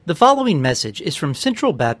The following message is from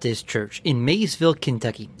Central Baptist Church in Maysville,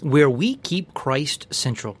 Kentucky, where we keep Christ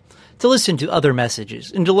central. To listen to other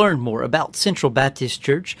messages and to learn more about Central Baptist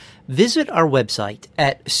Church, visit our website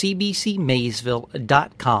at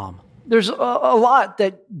cbcmaysville.com. There's a lot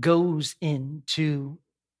that goes into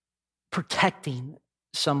protecting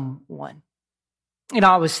someone. You know,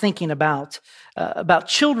 I was thinking about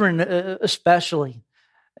children especially.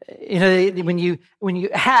 You know, when you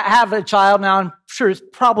have a child, now I'm sure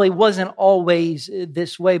it probably wasn't always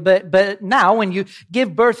this way, but now when you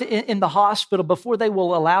give birth in the hospital, before they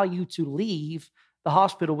will allow you to leave the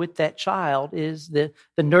hospital with that child, is the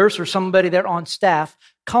nurse or somebody there on staff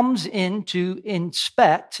comes in to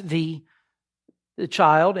inspect the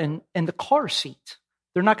child and the car seat.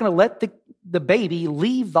 They're not going to let the baby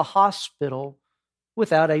leave the hospital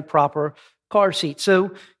without a proper car seat.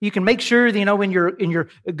 So you can make sure that, you know, in your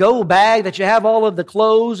go bag that you have all of the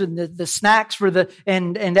clothes and the snacks for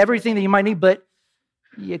and everything that you might need, but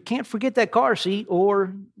you can't forget that car seat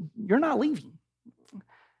or you're not leaving.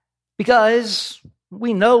 Because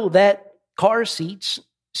we know that car seats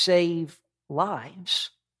save lives.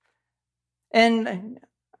 And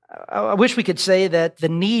I wish we could say that the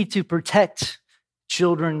need to protect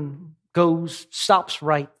children stops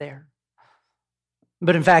right there.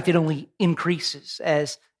 But in fact, it only increases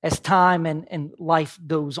as time and life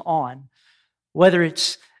goes on. Whether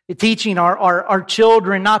it's teaching our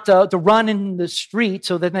children not to run in the street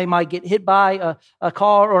so that they might get hit by a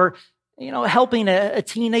car, or, you know, helping a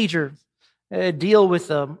teenager deal with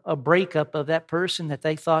a breakup of that person that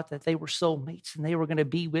they thought that they were soulmates and they were going to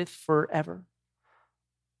be with forever.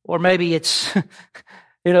 Or maybe it's,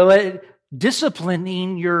 you know,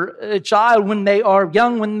 disciplining your child when they are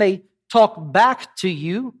young, when they talk back to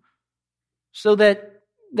you, so that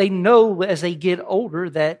they know as they get older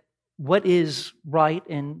that what is right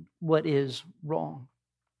and what is wrong.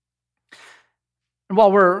 And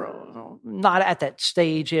while we're not at that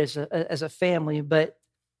stage as a family, but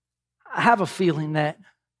I have a feeling that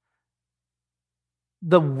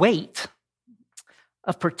the weight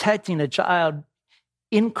of protecting a child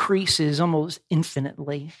increases almost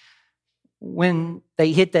infinitely when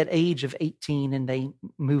they hit that age of 18 and they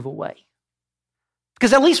move away.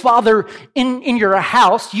 Because at least while they're in your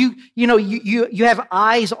house, you have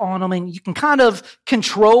eyes on them and you can kind of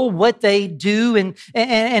control what they do and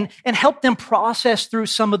help them process through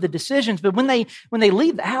some of the decisions. But when they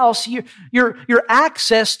leave the house, your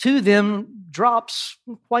access to them drops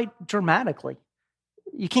quite dramatically.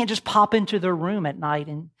 You can't just pop into their room at night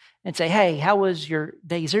and say, "Hey, how was your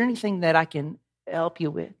day? Is there anything that I can help you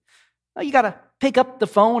with?" No, you got to pick up the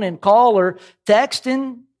phone and call or text,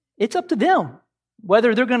 and it's up to them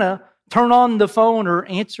whether they're going to turn on the phone or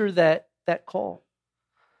answer that call.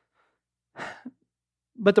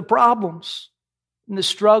 But the problems and the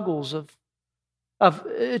struggles of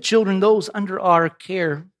children, those under our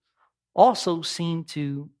care, also seem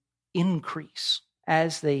to increase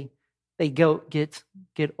as they get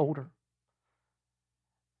older.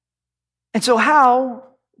 And so how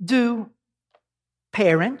do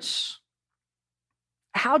parents,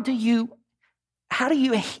 how do you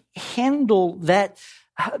handle that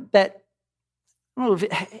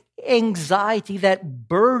anxiety, that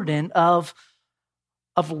burden of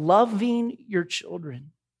loving your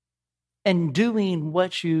children and doing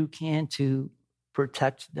what you can to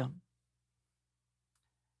protect them?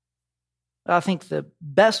 I think the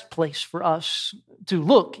best place for us to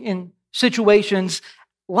look in situations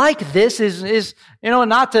like this is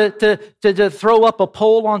not to throw up a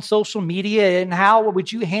poll on social media and how would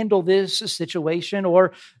you handle this situation,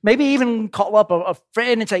 or maybe even call up a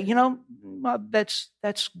friend and say,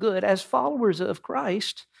 that's good. As followers of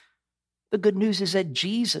Christ, the good news is that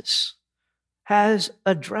Jesus has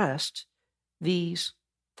addressed these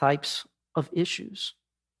types of issues.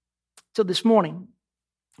 So this morning,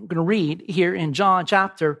 I'm going to read here in John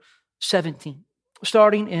chapter 17.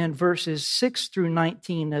 Starting in verses 6 through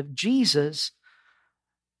 19 of Jesus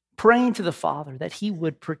praying to the Father that he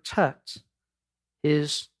would protect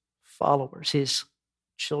his followers, his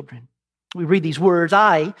children. We read these words: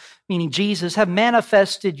 "I," meaning Jesus, "have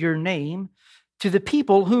manifested your name to the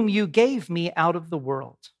people whom you gave me out of the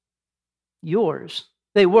world. Yours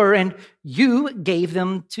they were, and you gave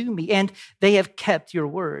them to me, and they have kept your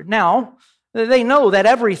word. Now they know that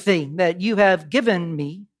everything that you have given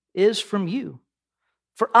me is from you.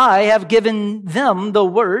 For I have given them the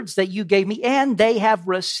words that you gave me, and they have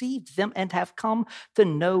received them and have come to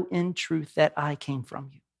know in truth that I came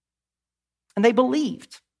from you. And they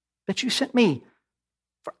believed that you sent me.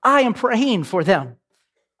 For I am praying for them.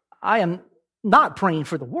 I am not praying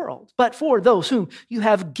for the world, but for those whom you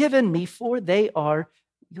have given me, for they are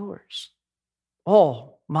yours.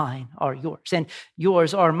 All mine are yours, and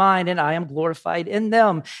yours are mine, and I am glorified in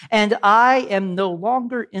them. And I am no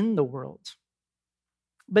longer in the world,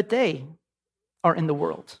 but they are in the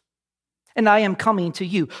world. And I am coming to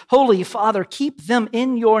you. Holy Father, keep them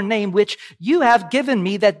in your name, which you have given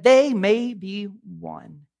me, that they may be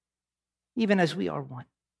one, even as we are one.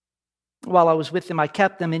 While I was with them, I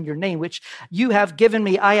kept them in your name, which you have given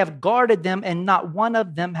me. I have guarded them, and not one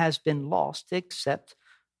of them has been lost except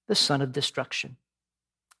the son of destruction,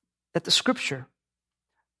 that the scripture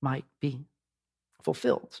might be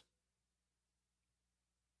fulfilled.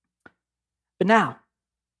 But now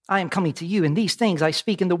I am coming to you, and these things I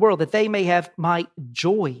speak in the world, that they may have my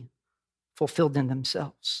joy fulfilled in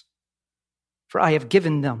themselves. For I have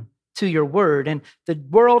given them to your word, and the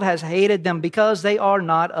world has hated them because they are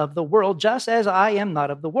not of the world, just as I am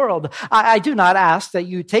not of the world. I do not ask that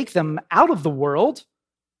you take them out of the world,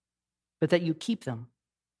 but that you keep them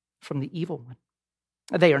from the evil one.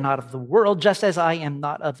 They are not of the world, just as I am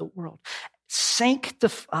not of the world.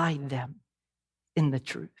 Sanctify them in the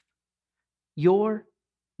truth. Your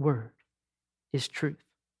word is truth.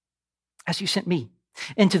 As you sent me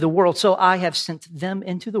into the world, so I have sent them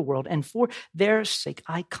into the world, and for their sake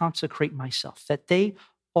I consecrate myself, that they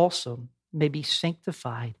also may be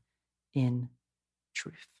sanctified in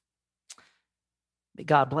truth. May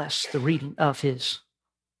God bless the reading of his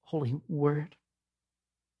holy word.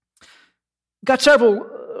 Got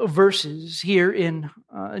several verses here in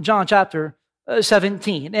John chapter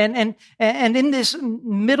 17. And in this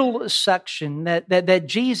middle section that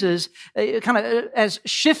Jesus kind of has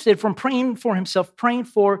shifted from praying for himself, praying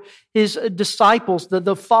for his disciples,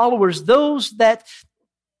 the followers, those that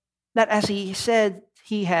as he said,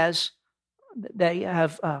 that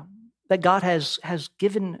God has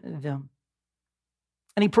given them.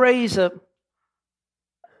 And he prays a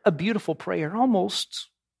beautiful prayer, almost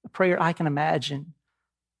a prayer I can imagine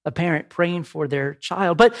a parent praying for their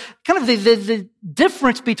child. But kind of the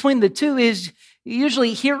difference between the two is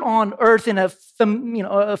usually here on earth in a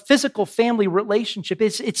physical family relationship,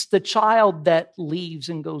 it's the child that leaves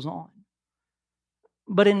and goes on.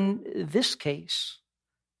 But in this case,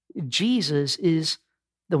 Jesus is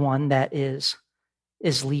the one that is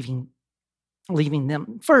leaving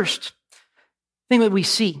them. First thing that we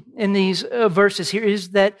see in these verses here is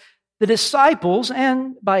that the disciples,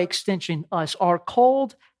 and by extension us, are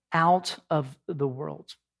called out of the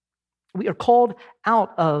world. We are called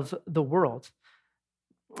out of the world.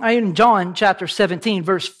 In John chapter 17,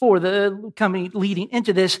 verse 4, leading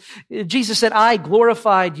into this, Jesus said, I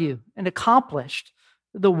glorified you and accomplished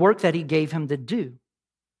the work that he gave him to do.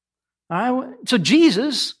 All right? So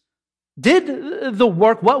Jesus did the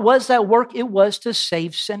work. What was that work? It was to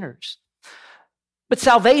save sinners. But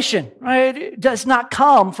salvation, right, does not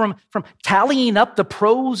come from tallying up the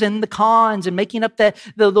pros and the cons and making up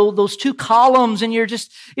those two columns, and you're just,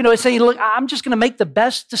 saying, look, I'm just going to make the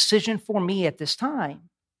best decision for me at this time.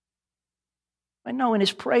 I know in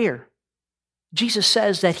his prayer, Jesus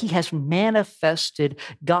says that he has manifested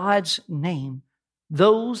God's name,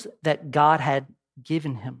 those that God had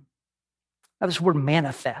given him. Now, this word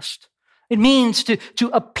manifest, it means to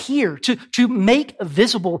appear, to make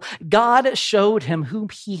visible. God showed him whom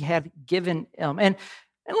he had given him. And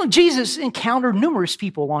look, Jesus encountered numerous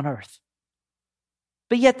people on earth.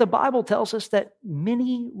 But yet the Bible tells us that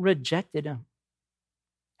many rejected him.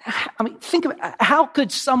 I mean, think of it. How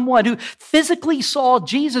could someone who physically saw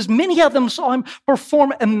Jesus, many of them saw him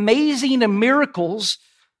perform amazing miracles,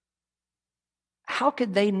 how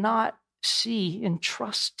could they not see and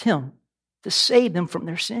trust him to save them from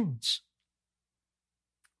their sins?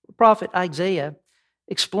 The prophet Isaiah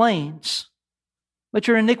explains, but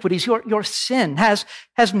your iniquities, your sin has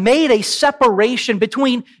made a separation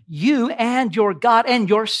between you and your God, and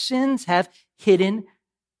your sins have hidden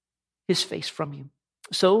his face from you,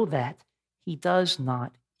 so that he does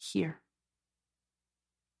not hear.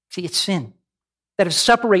 See, it's sin that has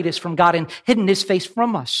separated us from God and hidden his face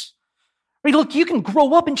from us. I mean, look, you can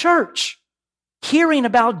grow up in church hearing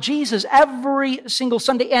about Jesus every single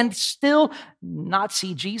Sunday and still not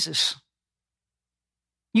see Jesus.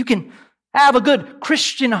 You can have a good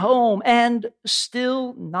Christian home and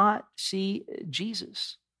still not see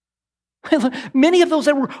Jesus. Many of those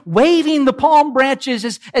that were waving the palm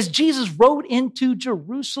branches as Jesus rode into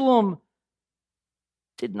Jerusalem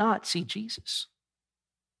did not see Jesus.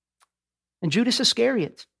 And Judas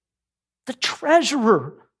Iscariot, the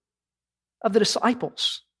treasurer of the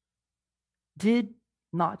disciples, did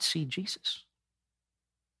not see Jesus.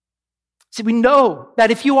 See, we know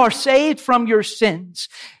that if you are saved from your sins,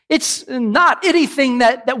 it's not anything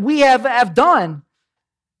that we have done.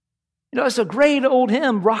 It's a great old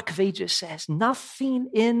hymn, Rock of Ages says, nothing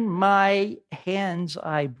in my hands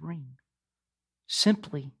I bring,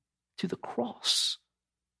 simply to the cross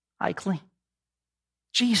I cling.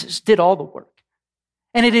 Jesus did all the work.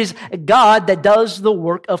 And it is God that does the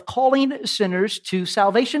work of calling sinners to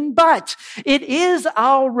salvation. But it is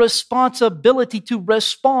our responsibility to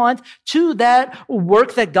respond to that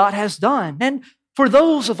work that God has done. And for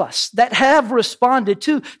those of us that have responded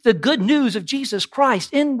to the good news of Jesus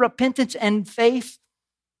Christ in repentance and faith,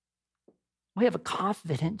 we have a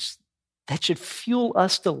confidence that should fuel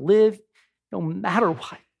us to live no matter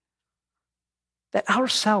what. That our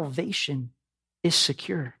salvation is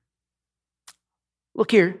secure.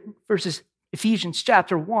 Look here, verses Ephesians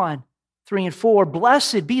chapter 1, 3 and 4.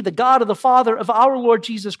 Blessed be the God of the Father of our Lord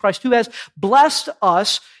Jesus Christ, who has blessed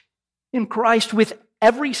us in Christ with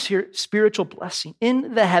every spiritual blessing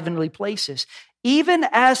in the heavenly places, even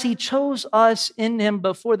as he chose us in him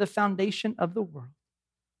before the foundation of the world,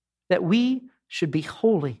 that we should be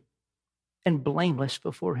holy and blameless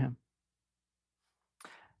before him.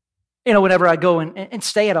 Whenever I go and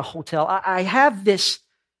stay at a hotel, I have this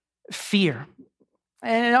fear.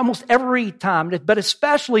 And almost every time, but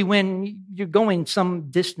especially when you're going some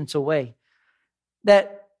distance away,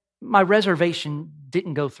 that my reservation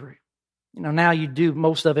didn't go through. Now you do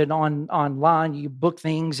most of it online. You book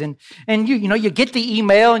things, and you get the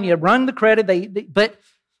email and you run the credit. But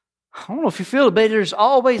I don't know if you feel it, but there's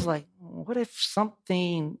always like, what if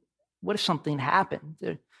something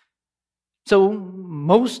happened? So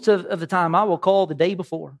most of the time, I will call the day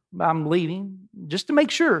before I'm leaving just to make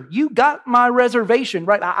sure you got my reservation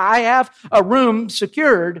right. I have a room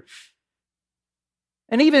secured.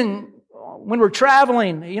 And even when we're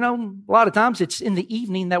traveling, a lot of times it's in the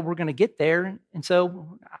evening that we're going to get there. And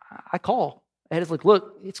so I call. And it's like,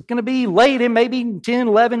 look, it's going to be late, and maybe 10,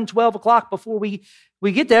 11, 12 o'clock before we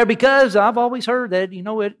get there, because I've always heard that,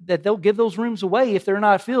 that they'll give those rooms away if they're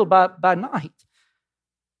not filled by night.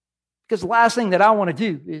 Because the last thing that I want to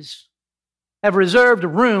do is have reserved a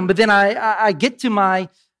room, but then I get to my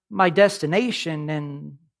destination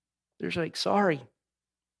and there's like, sorry,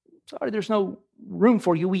 there's no room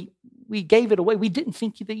for you. We gave it away. We didn't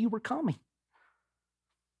think that you were coming.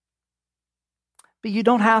 But you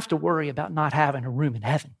don't have to worry about not having a room in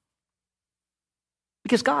heaven,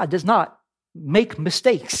 because God does not make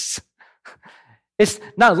mistakes. It's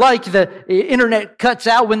not like the internet cuts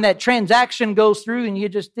out when that transaction goes through and you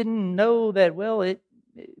just didn't know that, well, you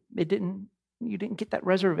didn't get that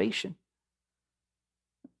reservation.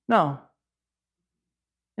 No.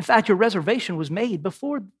 In fact, your reservation was made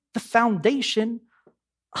before the foundation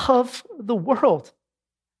of the world.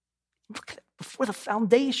 Look at that, before the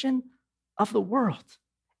foundation of the world.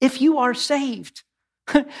 If you are saved,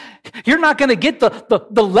 you're not going to get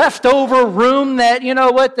the leftover room that,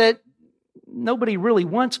 that nobody really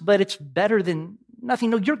wants, but it's better than nothing.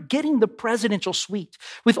 No, you're getting the presidential suite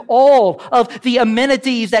with all of the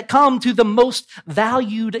amenities that come to the most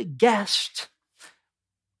valued guest.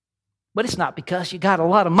 But it's not because you got a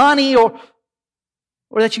lot of money or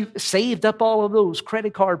that you saved up all of those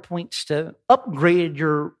credit card points to upgrade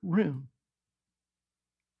your room.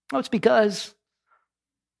 No, it's because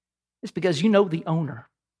you know the owner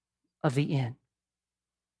of the inn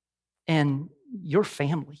and your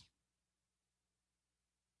family.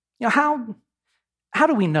 How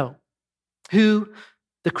do we know who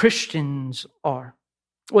the Christians are?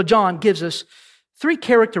 Well, John gives us three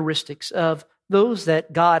characteristics of those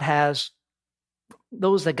that God has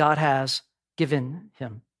given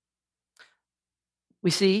him.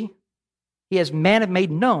 We see he has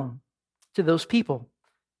made known to those people.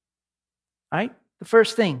 All right? The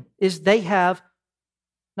first thing is they have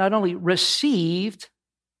not only received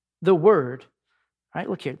the word, all right,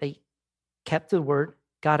 look here, they kept the word.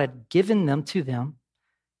 God had given them to them.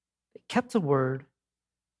 They kept the word,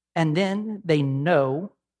 and then they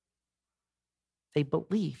know, they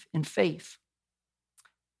believe in faith.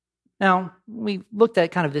 Now, we looked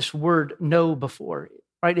at kind of this word know before,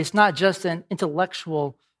 right? It's not just an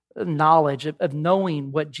intellectual knowledge of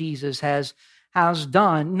knowing what Jesus has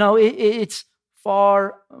done. No, it's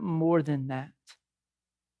far more than that.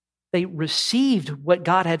 They received what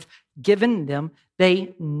God had given them.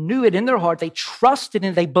 They knew it in their heart. They trusted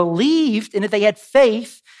in it. They believed in it. They had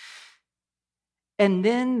faith. And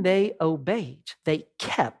then they obeyed. They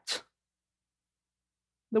kept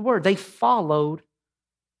the word. They followed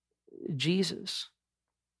Jesus.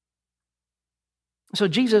 So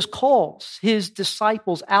Jesus calls his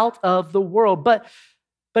disciples out of the world, but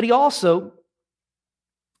he also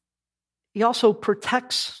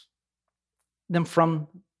protects them from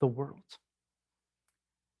the world.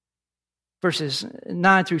 verses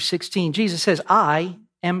 9 through 16, Jesus says, I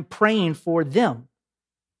am praying for them.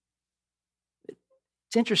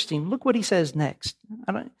 It's interesting. Look what he says next.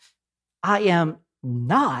 I am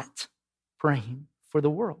not praying for the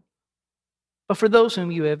world, but for those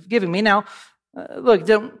whom you have given me. Now, look,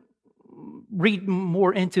 don't read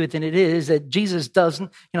more into it than it is, that Jesus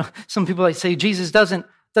doesn't, some people like say Jesus doesn't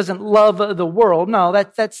love the world. No,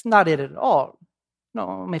 that's not it at all.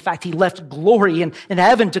 No, in fact, he left glory in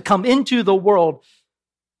heaven to come into the world.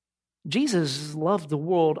 Jesus loved the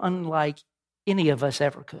world unlike any of us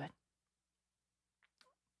ever could.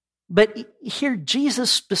 But here Jesus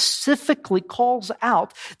specifically calls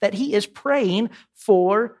out that he is praying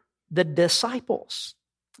for the disciples,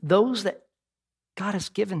 those that God has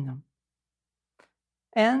given them.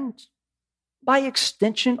 And by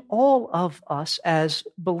extension, all of us as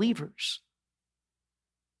believers.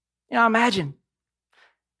 Imagine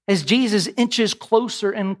as Jesus inches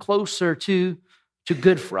closer and closer to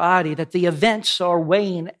Good Friday, that the events are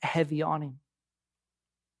weighing heavy on him.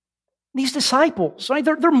 These disciples, right?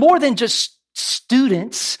 They're more than just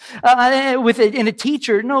students and a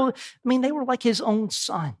teacher. No, they were like his own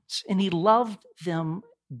sons, and he loved them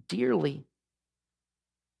dearly.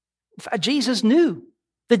 In fact, Jesus knew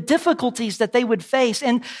the difficulties that they would face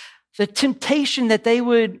and the temptation that they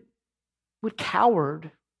would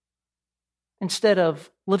coward instead of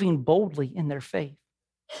living boldly in their faith.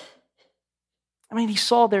 He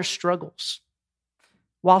saw their struggles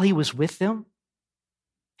while he was with them.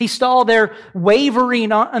 He saw their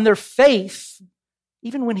wavering on their faith,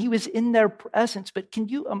 even when he was in their presence. But can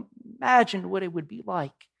you imagine what it would be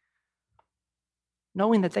like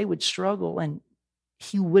knowing that they would struggle and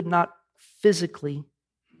he would not physically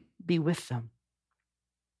be with them?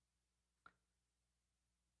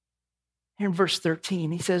 Here in verse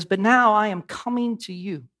 13, he says, but now I am coming to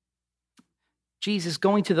you. Jesus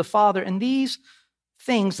going to the Father, and these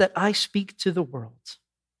things that I speak to the world,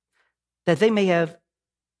 that they may have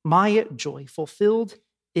my joy fulfilled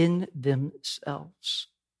in themselves.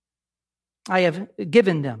 I have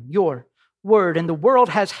given them your word, and the world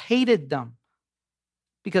has hated them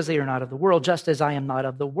because they are not of the world, just as I am not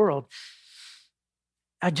of the world.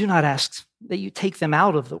 I do not ask that you take them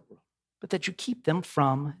out of the world, but that you keep them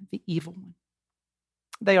from the evil one.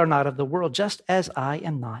 They are not of the world, just as I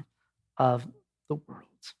am not of the world.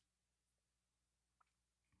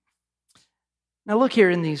 Now look here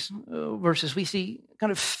in these verses, we see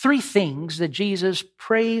kind of three things that Jesus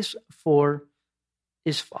prays for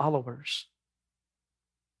his followers.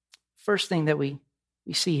 First thing that we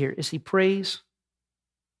see here is he prays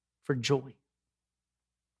for joy.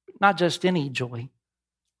 Not just any joy,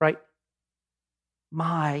 right?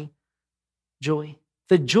 My joy.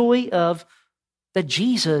 The joy that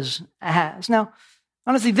Jesus has. Now,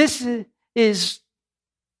 honestly, this is,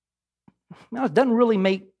 it doesn't really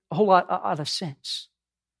make a whole lot of sense,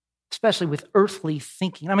 especially with earthly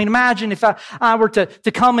thinking. Imagine if I were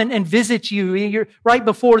to come and visit you. You're right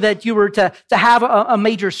before that you were to have a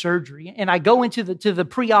major surgery, and I go into the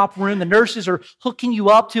pre-op room. The nurses are hooking you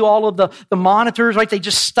up to all of the monitors, right? They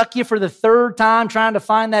just stuck you for the third time trying to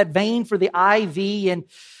find that vein for the IV, and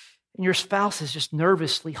your spouse is just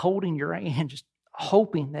nervously holding your hand, just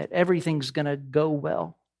hoping that everything's going to go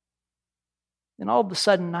well. And all of a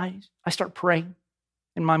sudden, I start praying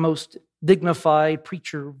in my most dignified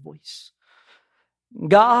preacher voice.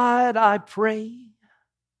 God, I pray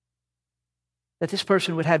that this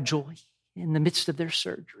person would have joy in the midst of their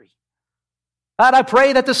surgery. God, I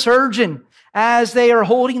pray that the surgeon, as they are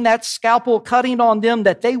holding that scalpel cutting on them,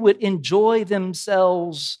 that they would enjoy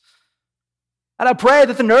themselves. And I pray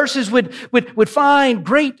that the nurses would find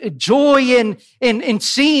great joy in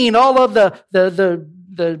seeing all of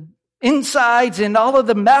the insides and all of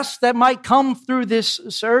the mess that might come through this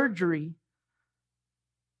surgery.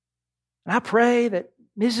 And I pray that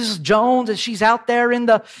Mrs. Jones, as she's out there in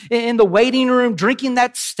the waiting room drinking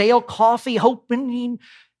that stale coffee, hoping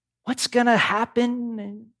what's going to happen,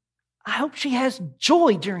 and I hope she has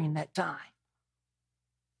joy during that time.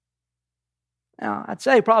 Now, I'd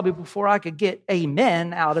say probably before I could get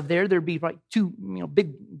amen out of there'd be like two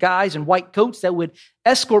big guys in white coats that would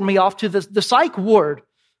escort me off to the psych ward.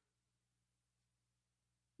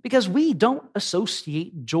 Because we don't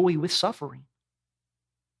associate joy with suffering.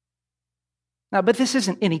 Now, but this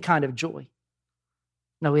isn't any kind of joy.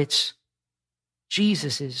 No, it's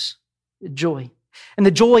Jesus' joy. And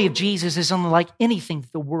the joy of Jesus is unlike anything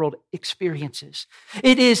the world experiences.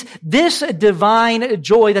 It is this divine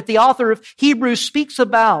joy that the author of Hebrews speaks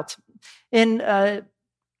about in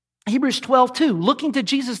Hebrews 12:2, looking to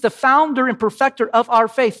Jesus, the founder and perfecter of our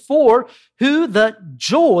faith, for who the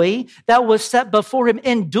joy that was set before him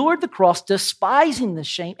endured the cross, despising the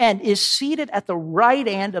shame, and is seated at the right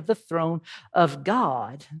hand of the throne of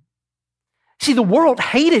God. See, the world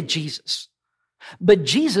hated Jesus, but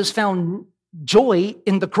Jesus found joy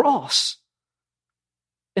in the cross.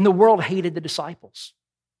 And the world hated the disciples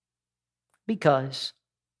because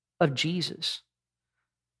of Jesus.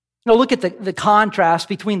 Look at the contrast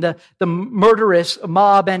between the murderous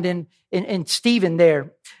mob and in Stephen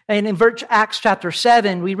there. And in Acts chapter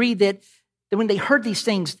 7, we read that when they heard these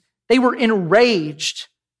things, they were enraged.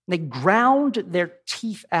 They ground their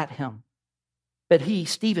teeth at him. But he,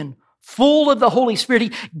 Stephen, full of the Holy Spirit,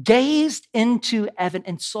 he gazed into heaven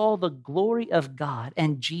and saw the glory of God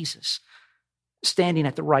and Jesus standing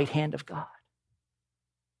at the right hand of God.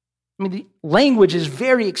 I mean, the language is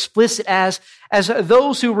very explicit as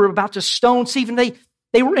those who were about to stone Stephen,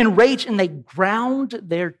 they were enraged and they ground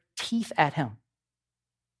their teeth at him.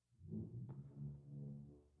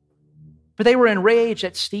 But they were enraged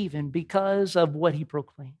at Stephen because of what he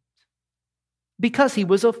proclaimed, because he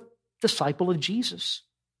was a disciple of Jesus.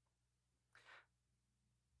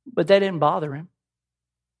 But that didn't bother him.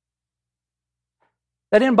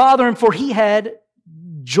 That didn't bother him, for he had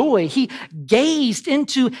joy. He gazed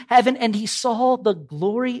into heaven and he saw the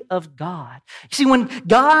glory of God. You see, when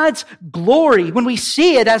God's glory, when we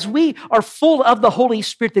see it as we are full of the Holy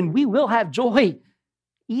Spirit, then we will have joy,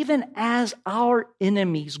 even as our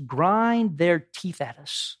enemies grind their teeth at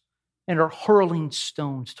us and are hurling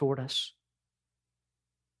stones toward us.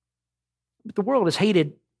 But the world has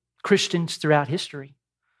hated Christians throughout history.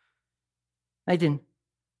 In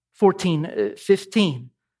 1415,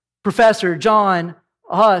 Professor John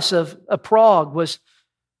Huss of Prague was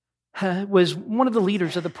one of the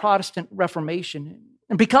leaders of the Protestant Reformation.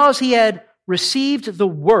 And because he had received the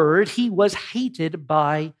word, he was hated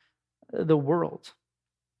by the world.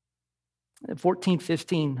 In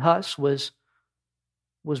 1415, Huss was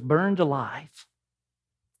burned alive.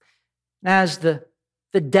 As the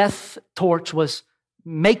death torch was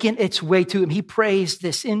making its way to him, he praised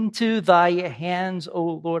this, into thy hands,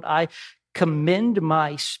 O Lord, I commend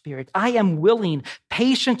my spirit. I am willing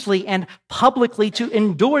patiently and publicly to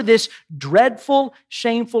endure this dreadful,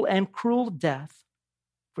 shameful, and cruel death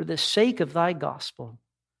for the sake of thy gospel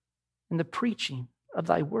and the preaching of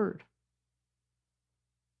thy word.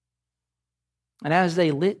 And as they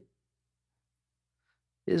lit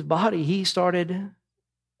his body, he started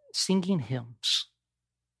singing hymns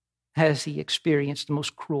as he experienced the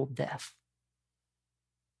most cruel death.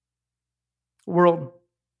 The world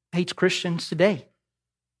hates Christians today.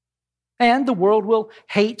 And the world will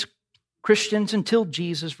hate Christians until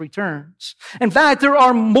Jesus returns. In fact, there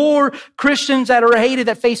are more Christians that are hated,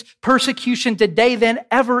 that face persecution today than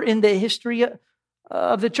ever in the history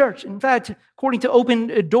of the church. In fact, according to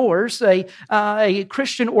Open Doors, a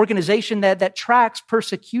Christian organization that tracks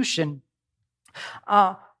persecution,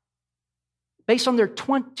 based on their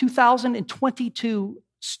 2022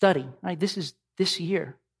 study, right, this is this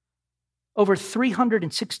year, over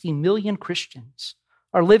 360 million Christians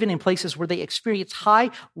are living in places where they experience high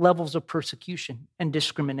levels of persecution and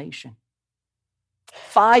discrimination.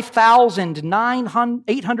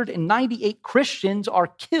 5,898 Christians are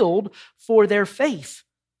killed for their faith.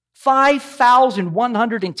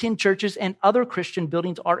 5,110 churches and other Christian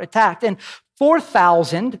buildings are attacked. And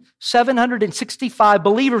 4,765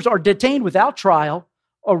 believers are detained without trial,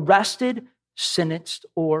 arrested, sentenced,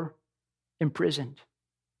 or imprisoned.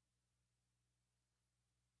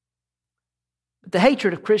 But the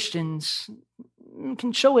hatred of Christians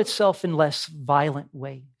can show itself in less violent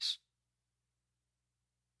ways.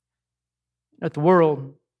 That the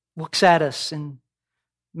world looks at us and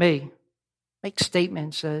may make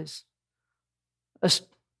statements as a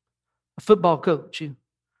football coach who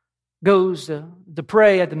goes to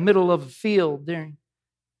pray at the middle of a field during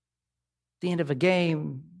the end of a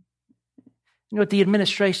game. You know what the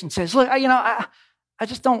administration says? Look, I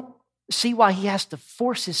just don't see why he has to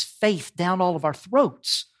force his faith down all of our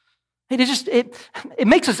throats. It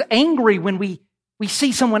makes us angry when we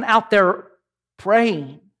see someone out there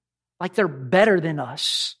praying like they're better than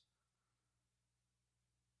us.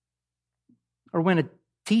 Or when a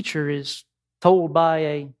teacher is told by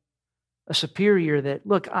a superior that,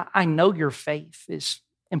 look, I know your faith is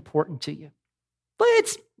important to you, but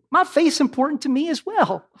my faith's important to me as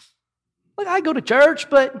well. Look, I go to church,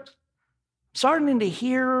 but I'm starting to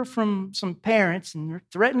hear from some parents, and they're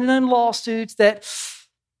threatening in lawsuits that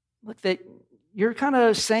you're kind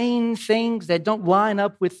of saying things that don't line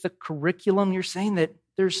up with the curriculum. You're saying that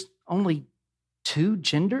there's only two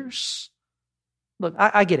genders. Look,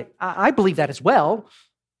 I get it. I believe that as well.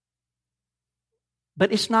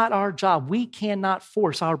 But it's not our job. We cannot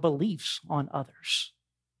force our beliefs on others.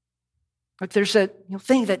 Like there's that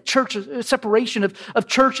thing that church, separation of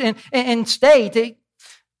church and state.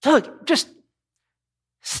 Look, just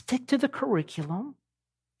stick to the curriculum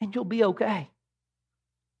and you'll be okay.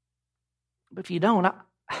 But if you don't, I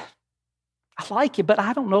like you, but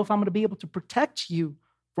I don't know if I'm going to be able to protect you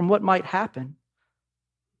from what might happen.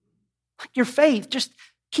 Like your faith, just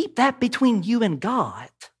keep that between you and God.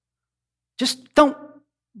 Just don't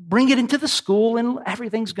bring it into the school and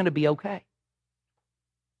everything's going to be okay.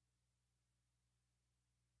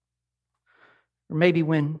 Or maybe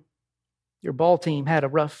when your ball team had a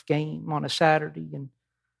rough game on a Saturday and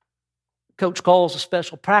coach calls a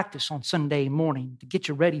special practice on Sunday morning to get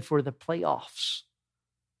you ready for the playoffs.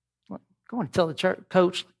 Go and tell the church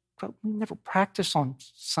coach, we never practice on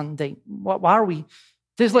Sunday. Why are we?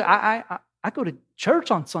 I go to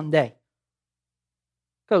church on Sunday.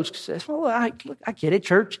 Coach says, well, I get it.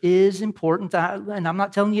 Church is important, and I'm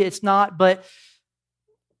not telling you it's not, but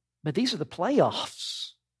these are the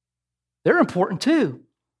playoffs. They're important too.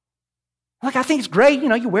 Like, I think it's great,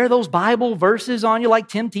 you wear those Bible verses on you like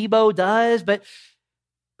Tim Tebow does, but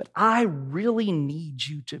I really need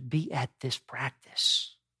you to be at this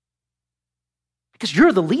practice. Because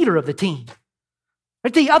you're the leader of the team.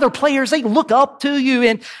 Right? The other players, they look up to you,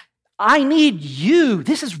 and I need you.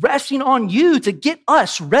 This is resting on you to get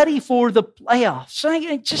us ready for the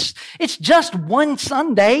playoffs. It's just one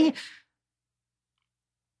Sunday.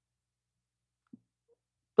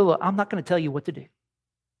 But look, I'm not going to tell you what to do.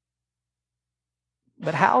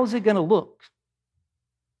 But how is it going to look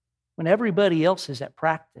when everybody else is at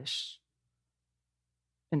practice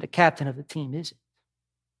and the captain of the team isn't?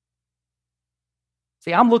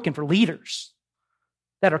 See, I'm looking for leaders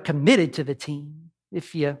that are committed to the team,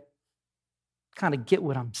 if you kind of get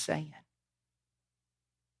what I'm saying.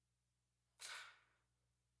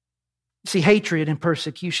 See, hatred and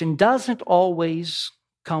persecution doesn't always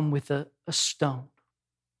come with a stone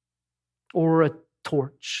or a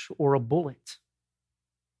torch or a bullet.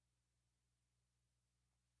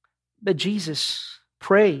 But Jesus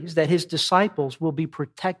prays that his disciples will be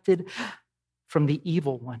protected from the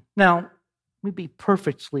evil one. Now, let me be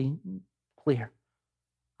perfectly clear.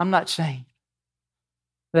 I'm not saying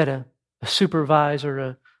that a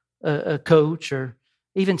supervisor, a coach, or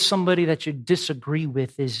even somebody that you disagree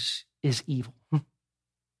with is evil.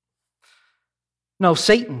 No,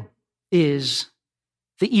 Satan is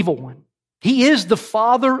the evil one. He is the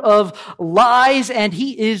father of lies, and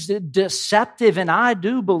he is deceptive, and I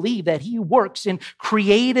do believe that he works in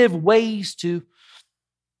creative ways to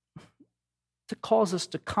cause us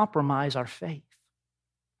to compromise our faith.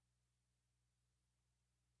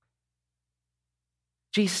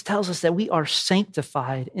 Jesus tells us that we are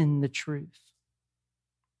sanctified in the truth.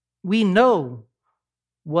 We know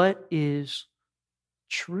what is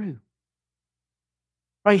true.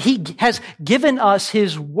 Right? He has given us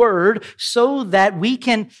his word so that we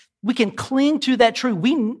can cling to that truth.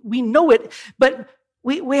 We know it, but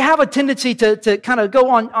we have a tendency to kind of go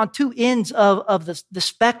on two ends of the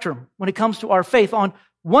spectrum when it comes to our faith. On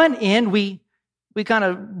one end, we kind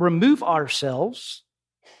of remove ourselves.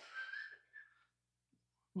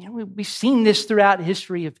 We've seen this throughout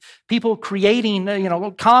history of people creating,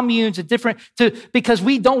 communes and different, because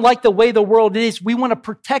we don't like the way the world is. We want to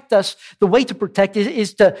protect us. The way to protect it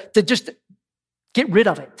is to just get rid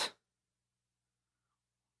of it.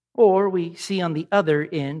 Or we see on the other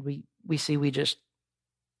end, we just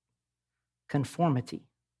conformity.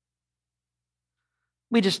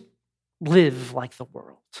 We just live like the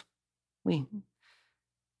world.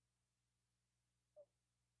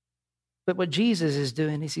 But what Jesus is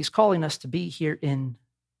doing is he's calling us to be here in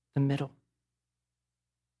the middle.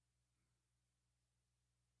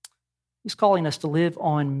 He's calling us to live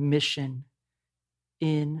on mission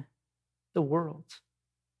in the world.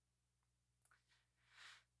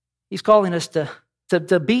 He's calling us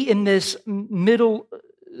to be in this middle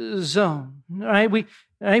zone. Right?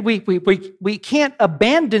 We can't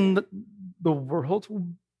abandon the world,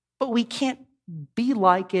 but we can't be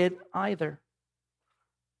like it either.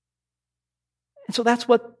 And so that's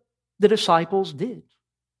what the disciples did.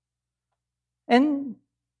 And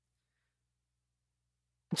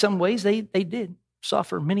in some ways, they did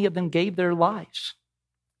suffer. Many of them gave their lives.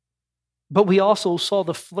 But we also saw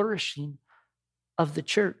the flourishing of the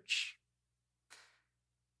church.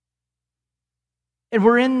 And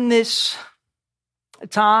we're in this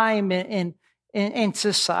time in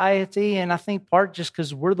society, and I think part just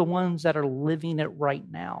because we're the ones that are living it right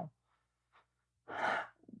now,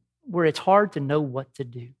 where it's hard to know what to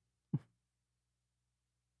do.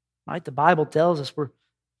 right? The Bible tells us we're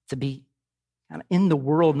to be kind of in the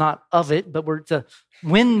world, not of it, but we're to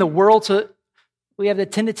win the world. So we have the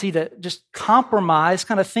tendency to just compromise,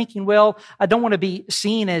 kind of thinking, well, I don't want to be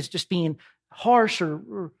seen as just being harsh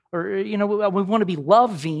or we want to be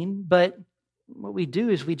loving, but what we do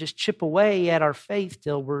is we just chip away at our faith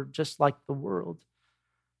till we're just like the world.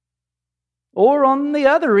 Or on the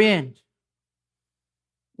other end,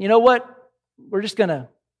 you know what? We're just going to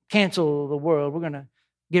cancel the world. We're going to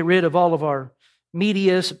get rid of all of our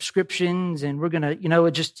media subscriptions, and we're going to,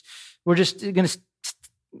 we're just going to,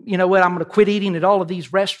 I'm going to quit eating at all of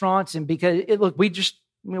these restaurants, and because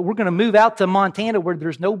we're going to move out to Montana where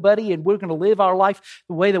there's nobody, and we're going to live our life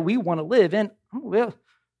the way that we want to live. And well,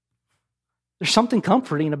 there's something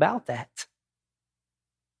comforting about that.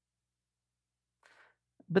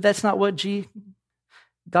 But that's not what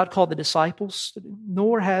God called the disciples to do,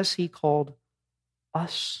 nor has He called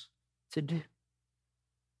us to do.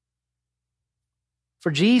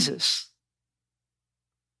 For Jesus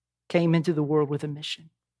came into the world with a mission.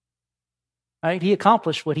 Right? He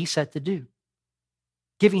accomplished what He set to do,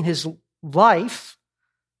 giving His life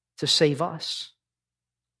to save us.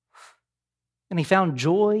 And He found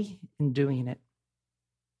joy in doing it.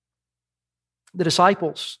 The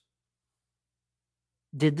disciples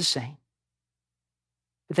did the same.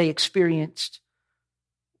 They experienced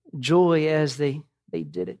joy as they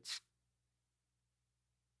did it.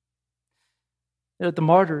 The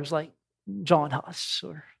martyrs like John Huss,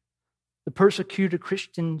 or the persecuted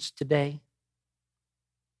Christians today,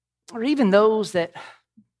 or even those that,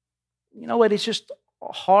 it's just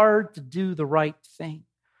hard to do the right thing.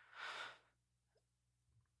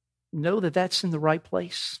 Know that that's in the right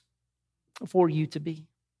place for you to be.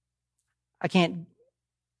 I can't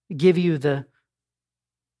give you the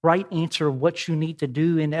right answer of what you need to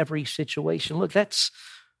do in every situation. Look, that's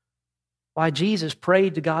why Jesus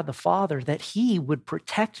prayed to God the Father that He would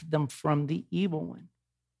protect them from the evil one.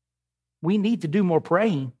 We need to do more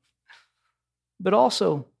praying, but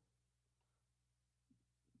also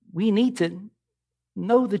we need to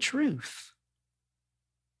know the truth.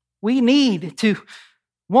 We need to,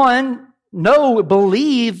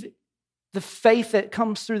 believe the faith that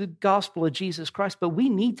comes through the gospel of Jesus Christ, but we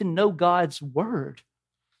need to know God's word.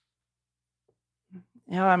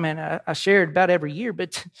 I share it about every year, but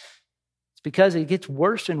it's because it gets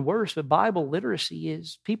worse and worse. But Bible literacy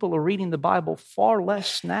is, people are reading the Bible far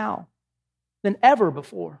less now than ever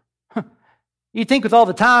before. You'd think with all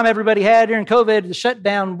the time everybody had during COVID, the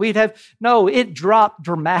shutdown, it dropped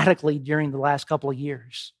dramatically during the last couple of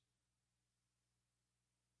years.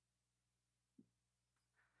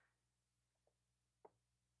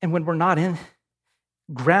 And when we're not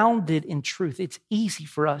grounded in truth, it's easy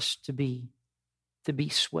for us to be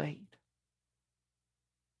swayed.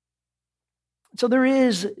 So there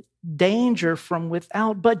is danger from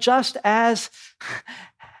without, but just as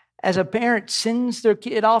a parent sends their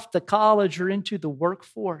kid off to college or into the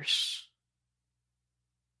workforce,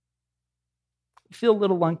 you feel a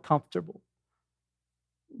little uncomfortable.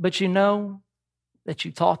 But you know that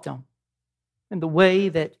you taught them in the way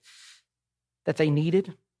that they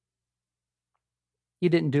needed. You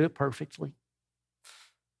didn't do it perfectly.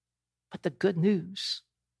 But the good news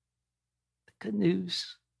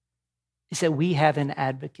is that we have an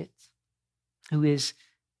advocate who is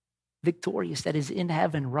victorious, that is in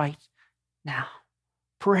heaven right now,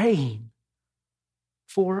 praying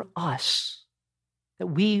for us that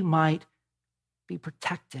we might be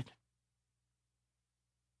protected.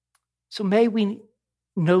 So may we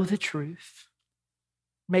know the truth.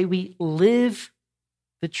 May we live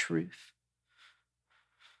the truth.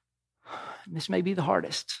 This may be the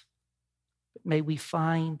hardest, but may we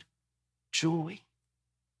find joy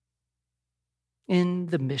in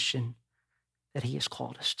the mission that He has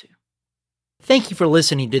called us to. Thank you for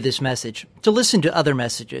listening to this message. To listen to other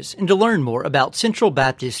messages and to learn more about Central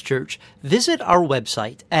Baptist Church, visit our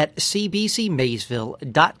website at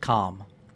cbcmaysville.com.